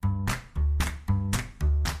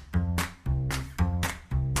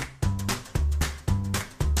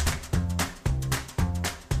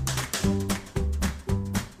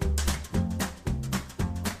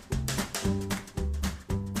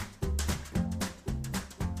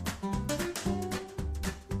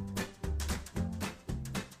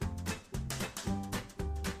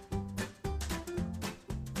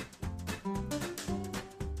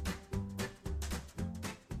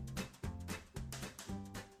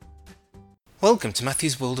Welcome to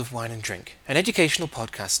Matthew's World of Wine and Drink, an educational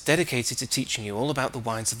podcast dedicated to teaching you all about the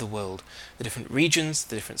wines of the world, the different regions,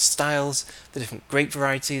 the different styles, the different grape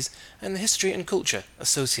varieties, and the history and culture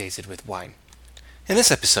associated with wine. In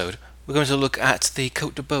this episode, we're going to look at the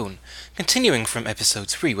Côte de Beaune, continuing from episode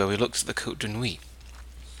 3 where we looked at the Côte de Nuits.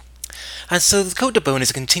 And so the Côte de Beaune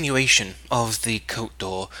is a continuation of the Côte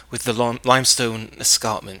d'Or with the limestone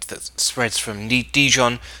escarpment that spreads from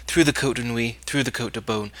Dijon through the Côte de Nuits, through the Côte de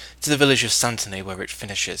Beaune to the village of Santenay where it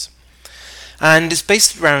finishes. And it's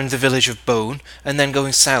based around the village of Beaune and then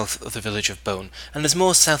going south of the village of Beaune. And there's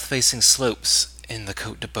more south-facing slopes in the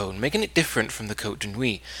Côte de Beaune, making it different from the Côte de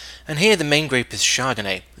Nuits. And here the main grape is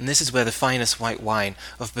Chardonnay, and this is where the finest white wine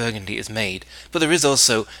of Burgundy is made, but there is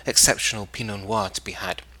also exceptional Pinot Noir to be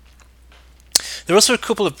had. There are also a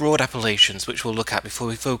couple of broad appellations which we'll look at before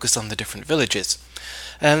we focus on the different villages.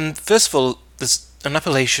 First of all, there's an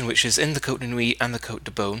appellation which is in the Côte de Nuits and the Côte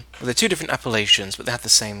de Beaune. Well, they're two different appellations, but they have the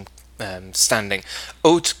same standing.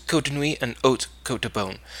 Haute Côte de Nuits and Haute Côte de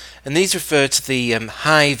Beaune. And these refer to the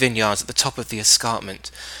high vineyards at the top of the escarpment.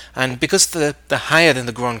 And because they're higher than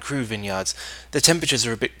the Grand Cru vineyards, the temperatures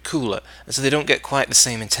are a bit cooler, and so they don't get quite the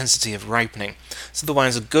same intensity of ripening. So the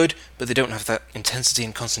wines are good, but they don't have that intensity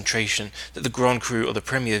and concentration that the Grand Cru or the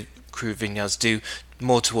Premier Cru vineyards do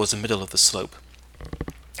more towards the middle of the slope.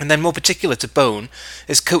 And then more particular to Beaune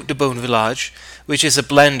is Côte de Beaune Village, which is a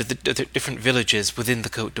blend of the different villages within the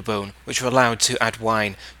Côte de Beaune, which are allowed to add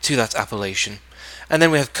wine to that appellation. And then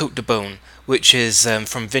we have Côte de Beaune, which is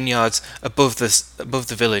from vineyards above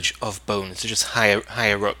the village of Beaune, so just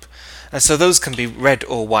higher up. And so those can be red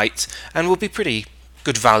or white, and will be pretty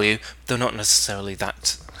good value, though not necessarily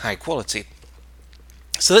that high quality.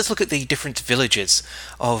 So let's look at the different villages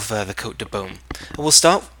of the Côte de Beaune. And we'll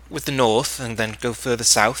start with the north and then go further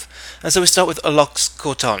south. And so we start with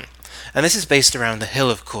Alox-Corton. And this is based around the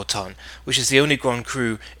hill of Corton, which is the only Grand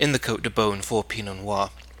Cru in the Côte de Beaune for Pinot Noir.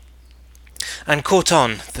 And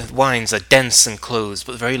Corton, the wines are dense and closed,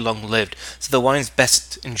 but very long-lived, so the wine's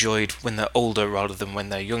best enjoyed when they're older rather than when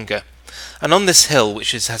they're younger. And on this hill,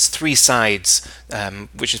 which has three sides,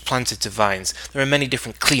 which is planted to vines, there are many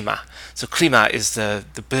different climats. So climat is the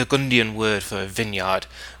Burgundian word for vineyard,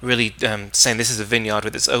 really saying this is a vineyard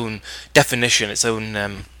with its own definition, its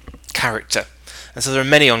own character. And so there are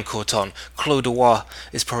many on Corton. Clos du Roi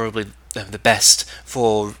is probably the best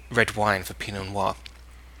for red wine for Pinot Noir.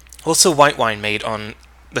 Also white wine made on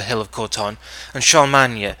the hill of Corton, and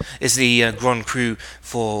Charlemagne is the Grand Cru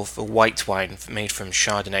for white wine made from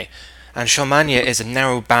Chardonnay. And Charlemagne is a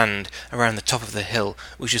narrow band around the top of the hill,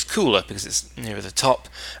 which is cooler because it's nearer the top,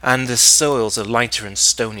 and the soils are lighter and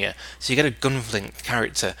stonier, so you get a gunflint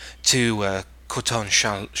character to Corton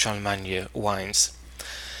Charlemagne wines.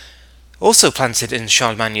 Also planted in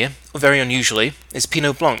Charlemagne, very unusually, is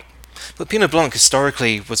Pinot Blanc. But Pinot Blanc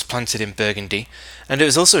historically was planted in Burgundy, and it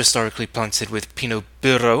was also historically planted with Pinot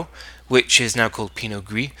Bureau, which is now called Pinot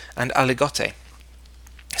Gris, and Aligoté.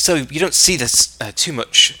 So you don't see this too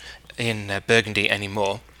much in Burgundy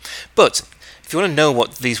anymore. But if you want to know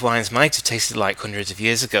what these wines might have tasted like hundreds of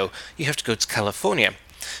years ago, you have to go to California,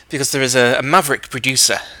 because there is a maverick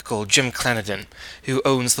producer called Jim Clenadon who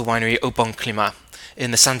owns the winery Au Bon Climat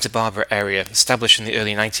in the Santa Barbara area, established in the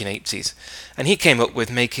early 1980s, and he came up with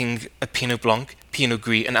making a Pinot Blanc, Pinot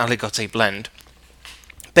Gris and Aligoté blend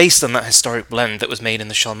based on that historic blend that was made in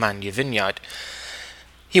the Charlemagne vineyard.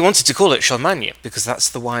 He wanted to call it Charlemagne because that's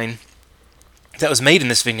the wine that was made in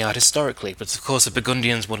this vineyard historically, but of course the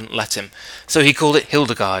Burgundians wouldn't let him, so he called it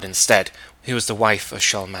Hildegard instead, who was the wife of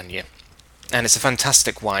Charlemagne. And it's a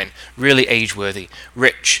fantastic wine, really age-worthy,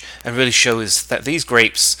 rich, and really shows that these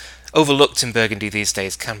grapes, overlooked in Burgundy these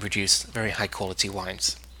days, can produce very high-quality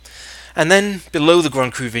wines. And then below the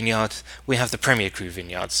Grand Cru vineyard, we have the Premier Cru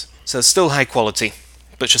vineyards. So it's still high quality,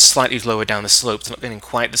 but just slightly lower down the slopes, not getting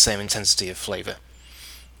quite the same intensity of flavour.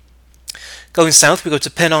 Going south, we go to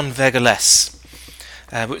Penon-Vergelès.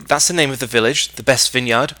 That's the name of the village. The best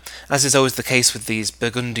vineyard, as is always the case with these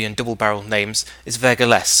Burgundian double-barrel names, is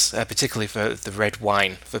Vergelès, particularly for the red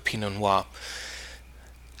wine, for Pinot Noir.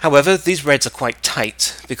 However, these reds are quite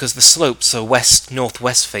tight because the slopes are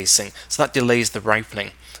west-northwest facing, so that delays the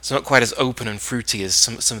ripening. So not quite as open and fruity as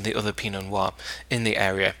some of the other Pinot Noir in the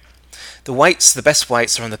area. The whites, the best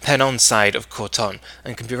whites, are on the Penon side of Corton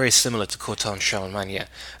and can be very similar to Corton Charlemagne.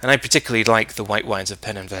 And I particularly like the white wines of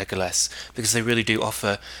Penon-Vergelès because they really do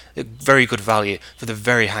offer a very good value for the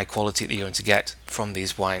very high quality that you're going to get from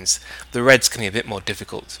these wines. The reds can be a bit more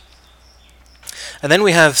difficult. And then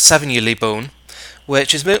we have Savigny-les-Beaunes,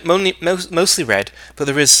 which is mostly red, but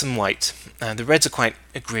there is some white. The reds are quite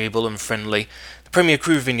agreeable and friendly. Premier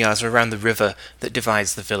Cru vineyards are around the river that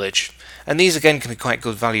divides the village, and these again can be quite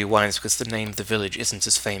good value wines because the name of the village isn't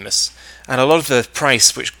as famous. And a lot of the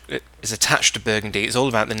price which is attached to Burgundy is all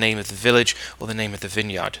about the name of the village or the name of the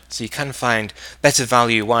vineyard, so you can find better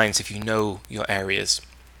value wines if you know your areas.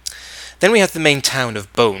 Then we have the main town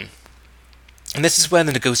of Beaune, and this is where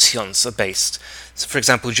the negociants are based. So for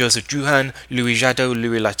example, Joseph Druhan, Louis Jadot,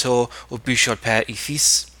 Louis Latour, or Bouchard Père et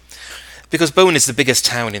Fils. Because Beaune is the biggest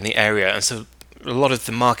town in the area, and so a lot of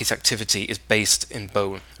the market activity is based in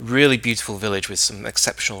Beaune. Really beautiful village with some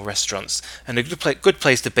exceptional restaurants, and a good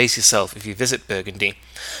place to base yourself if you visit Burgundy.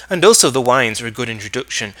 And also the wines are a good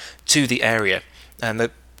introduction to the area. And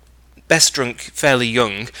they're best drunk fairly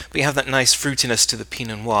young, but you have that nice fruitiness to the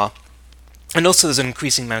Pinot Noir. And also there's an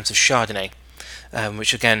increasing amount of Chardonnay,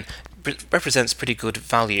 which again represents pretty good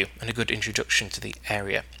value and a good introduction to the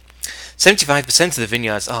area. 75% of the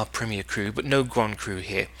vineyards are Premier Cru, but no Grand Cru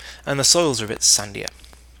here, and the soils are a bit sandier.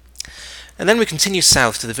 And then we continue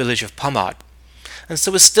south to the village of Pommard, and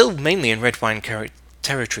so we're still mainly in red wine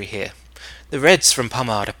territory here. The reds from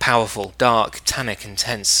Pommard are powerful, dark, tannic,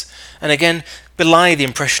 intense, and again belie the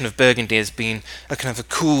impression of Burgundy as being a kind of a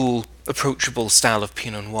cool, approachable style of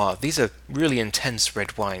Pinot Noir. These are really intense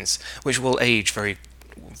red wines, which will age very,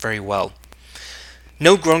 very well.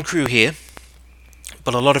 No Grand Cru here,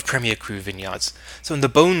 but a lot of Premier Cru vineyards. So in the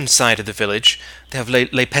Beaune side of the village, they have Les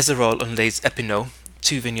Pézerolles and Les Epinaux,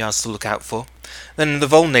 two vineyards to look out for. Then in the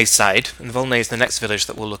Volnay side, and Volnay is the next village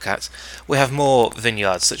that we'll look at, we have more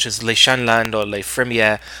vineyards such as Les Chanlandes or Les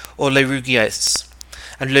Frémières or Les Rougiès.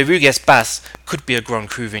 And Les Rougiès Basse could be a Grand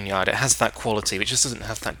Cru vineyard. It has that quality, but it just doesn't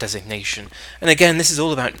have that designation. And again, this is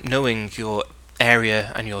all about knowing your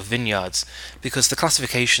area and your vineyards, because the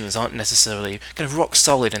classifications aren't necessarily kind of rock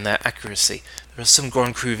solid in their accuracy. There are some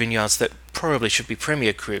Grand Cru vineyards that probably should be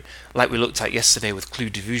Premier Cru, like we looked at yesterday with Clos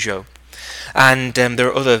de Vougeot. And there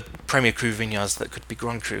are other Premier Cru vineyards that could be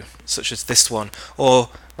Grand Cru, such as this one, or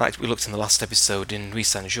like we looked in the last episode in Nuits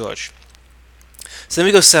Saint-Georges. So then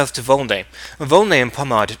we go south to Volnay. And Volnay and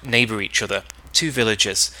Pommard neighbour each other, two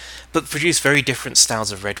villages, but produce very different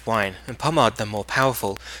styles of red wine. In Pommard they're more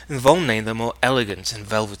powerful, in Volnay they're more elegant and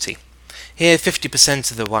velvety. Here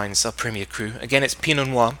 50% of the wines are Premier Cru. Again, it's Pinot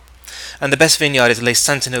Noir, and the best vineyard is Les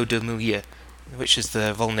Santenot de Moulier, which is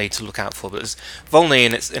the Volnay to look out for. But Volnay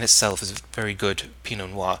in itself is a very good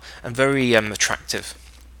Pinot Noir and very attractive.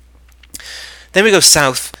 Then we go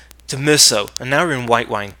south to Meursault, and now we're in white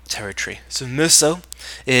wine territory. So Meursault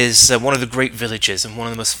is one of the great villages and one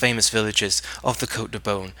of the most famous villages of the Côte de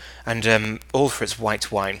Beaune, and all for its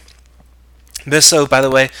white wine. Meursault, by the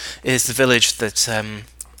way, is the village that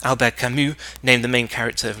Albert Camus named the main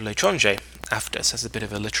character of L'Étranger after, so there's a bit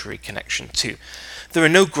of a literary connection too. There are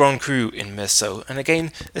no Grand Cru in Meursault, and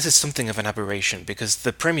again, this is something of an aberration because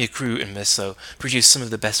the Premier Cru in Meursault produce some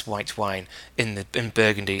of the best white wine in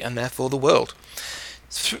Burgundy and therefore the world.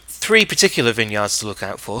 Three particular vineyards to look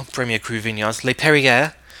out for, Premier Cru vineyards: Les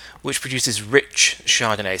Perrières, which produces rich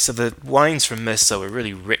Chardonnay. So the wines from Meursault are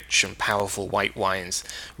really rich and powerful white wines,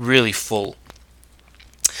 really full.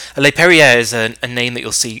 Les Perrières is a name that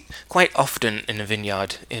you'll see quite often in a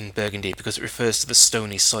vineyard in Burgundy because it refers to the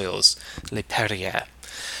stony soils, Les Perrières.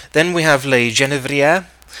 Then we have Les Genévrières,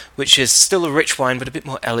 which is still a rich wine but a bit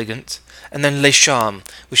more elegant. And then Les Charmes,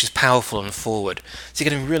 which is powerful and forward. So you're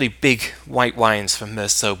getting really big white wines from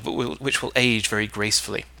Meursault, but which will age very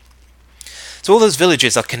gracefully. So all those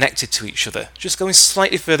villages are connected to each other. Just going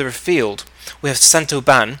slightly further afield, we have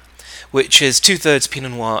Saint-Aubin, which is 2/3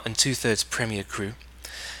 Pinot Noir and 2/3 Premier Cru.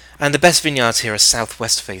 And the best vineyards here are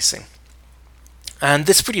southwest facing. And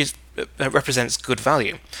this represents good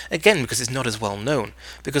value, again because it's not as well known,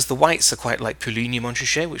 because the whites are quite like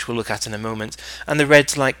Puligny-Montrachet, which we'll look at in a moment, and the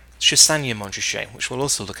reds like Chassagne-Montrachet, which we'll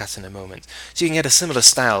also look at in a moment. So you can get a similar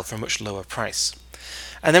style for a much lower price.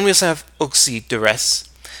 And then we also have Auxey de Retz,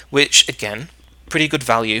 which again, pretty good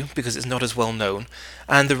value because it's not as well known,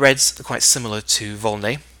 and the reds are quite similar to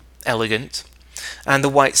Volnay, elegant, and the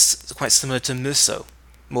whites are quite similar to Meursault,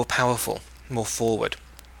 more powerful, more forward.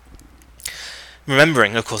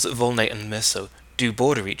 Remembering, of course, that Volnay and Meursault do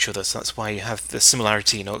border each other, so that's why you have the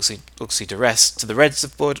similarity in Auxey de Retz to the reds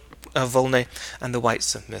of Volnay and the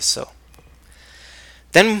whites of Meursault.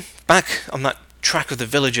 Then, back on that track of the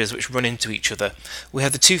villages which run into each other, we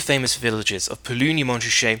have the two famous villages of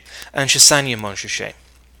Puligny-Montrachet and Chassagne-Montrachet.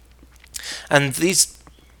 And these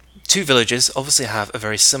two villages obviously have a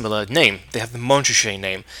very similar name. They have the Montrachet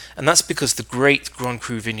name, and that's because the great Grand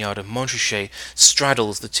Cru vineyard of Montrachet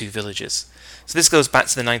straddles the two villages. So this goes back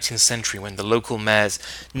to the 19th century when the local mayors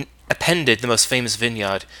appended the most famous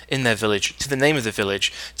vineyard in their village to the name of the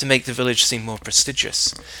village to make the village seem more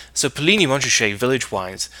prestigious. So Puligny Montrachet village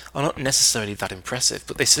wines are not necessarily that impressive,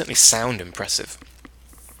 but they certainly sound impressive.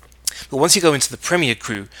 But once you go into the Premier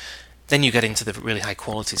Cru, then you get into the really high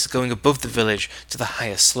qualities, going above the village to the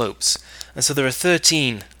higher slopes. And so there are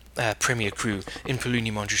 13 Premier Cru in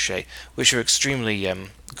Puligny Montrachet, which are extremely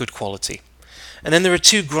good quality. And then there are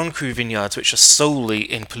two Grand Cru vineyards which are solely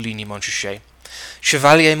in Puligny Montrachet,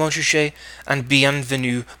 Chevalier Montrachet and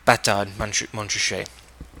Bienvenu Batard Montrachet.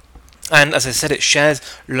 And as I said, it shares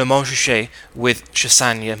Le Montrachet with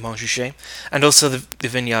Chassagne Montrachet, and also the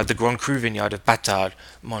vineyard, the Grand Cru vineyard of Batard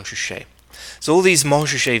Montrachet. So all these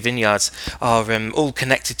Montrachet vineyards are all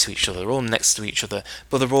connected to each other, they're all next to each other,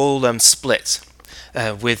 but they're all split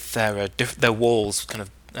with their walls kind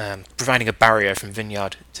of providing a barrier from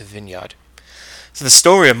vineyard to vineyard. So the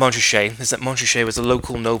story of Montrachet is that Montrachet was a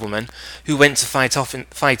local nobleman who went to fight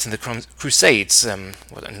in the Crusades in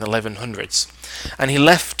the 1100s, and he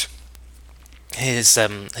left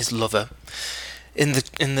his lover in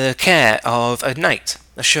the care of a knight,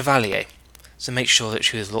 a chevalier, to make sure that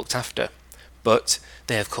she was looked after. But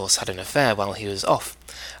they of course had an affair while he was off,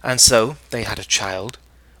 and so they had a child,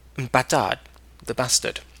 Batard, the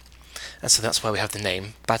bastard, and so that's why we have the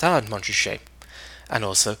name Batard Montrachet, and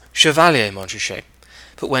also Chevalier Montrachet.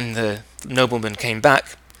 But when the nobleman came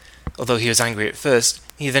back, although he was angry at first,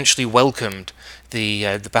 he eventually welcomed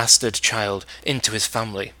the bastard child into his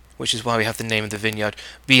family, which is why we have the name of the vineyard,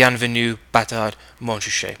 Bienvenu Batard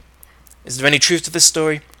Montrachet. Is there any truth to this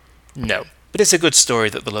story? No, but it's a good story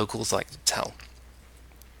that the locals like to tell.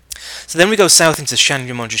 So then we go south into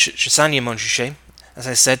Chassagne Montrachet. As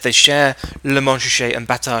I said, they share Le Montrachet and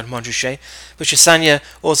Batard Montrachet, but Chassagne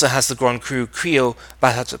also has the Grand Cru Criot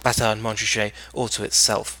Batard Montrachet all to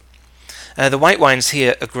itself. The white wines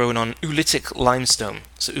here are grown on oolitic limestone.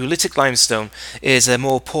 So oolitic limestone is a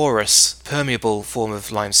more porous, permeable form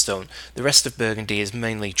of limestone. The rest of Burgundy is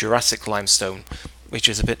mainly Jurassic limestone, which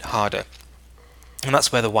is a bit harder. And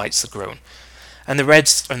that's where the whites are grown. And the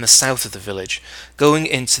reds are in the south of the village, going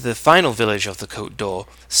into the final village of the Côte d'Or,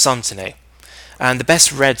 Santenay. And the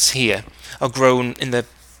best reds here are grown in the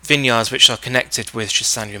vineyards which are connected with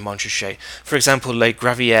Chassagne Montrachet. For example, Les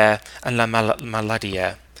Gravières and La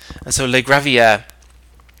Maladière. And so Les Gravières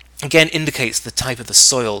again indicates the type of the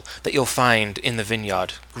soil that you'll find in the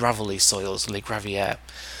vineyard, gravelly soils, Les Gravières.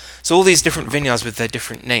 So all these different vineyards with their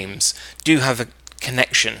different names do have a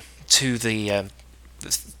connection to the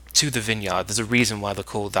vineyard. There's a reason why they're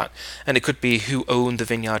called that, and it could be who owned the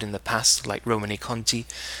vineyard in the past, like Romanée Conti.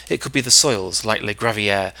 It could be the soils, like Les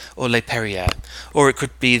Gravières or Les Perrières, or it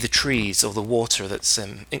could be the trees or the water that's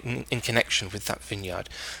in connection with that vineyard.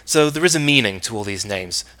 So there is a meaning to all these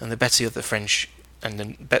names, and the better the French and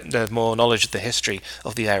the more knowledge of the history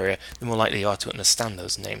of the area, the more likely you are to understand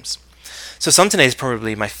those names. So Santenay is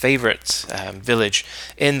probably my favourite village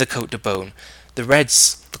in the Côte de Beaune. The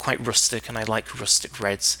reds are quite rustic, and I like rustic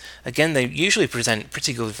reds. Again, they usually present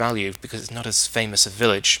pretty good value because it's not as famous a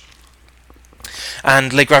village.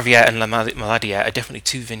 And Les Gravières and La Maladière are definitely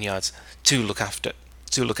two vineyards to look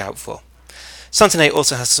out for. Santenay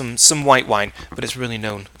also has some white wine, but it's really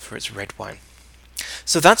known for its red wine.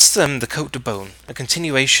 So that's the Côte de Beaune, a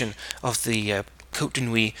continuation of the Côte de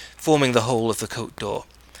Nuits, forming the whole of the Côte d'Or.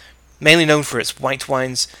 Mainly known for its white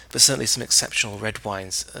wines, but certainly some exceptional red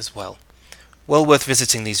wines as well. Well worth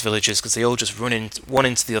visiting these villages because they all just run one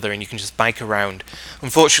into the other and you can just bike around.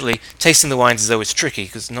 Unfortunately, tasting the wines is always tricky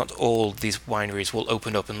because not all these wineries will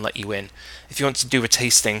open up and let you in. If you want to do a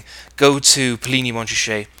tasting, go to Puligny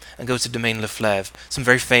Montrachet and go to Domaine Le Fleuve. Some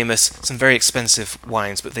very famous, some very expensive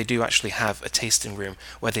wines, but they do actually have a tasting room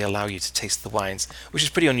where they allow you to taste the wines, which is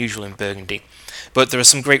pretty unusual in Burgundy. But there are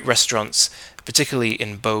some great restaurants, particularly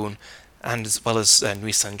in Beaune, and as well as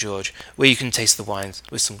Nuits Saint-Georges, where you can taste the wines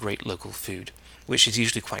with some great local food, which is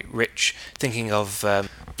usually quite rich. Thinking of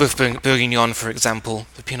Boeuf Bourguignon, for example,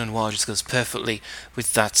 the Pinot Noir just goes perfectly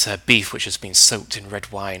with that beef which has been soaked in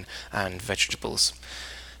red wine and vegetables.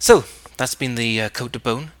 So, that's been the Côte de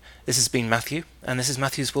Beaune. This has been Matthew, and this is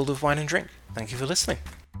Matthew's World of Wine and Drink. Thank you for listening.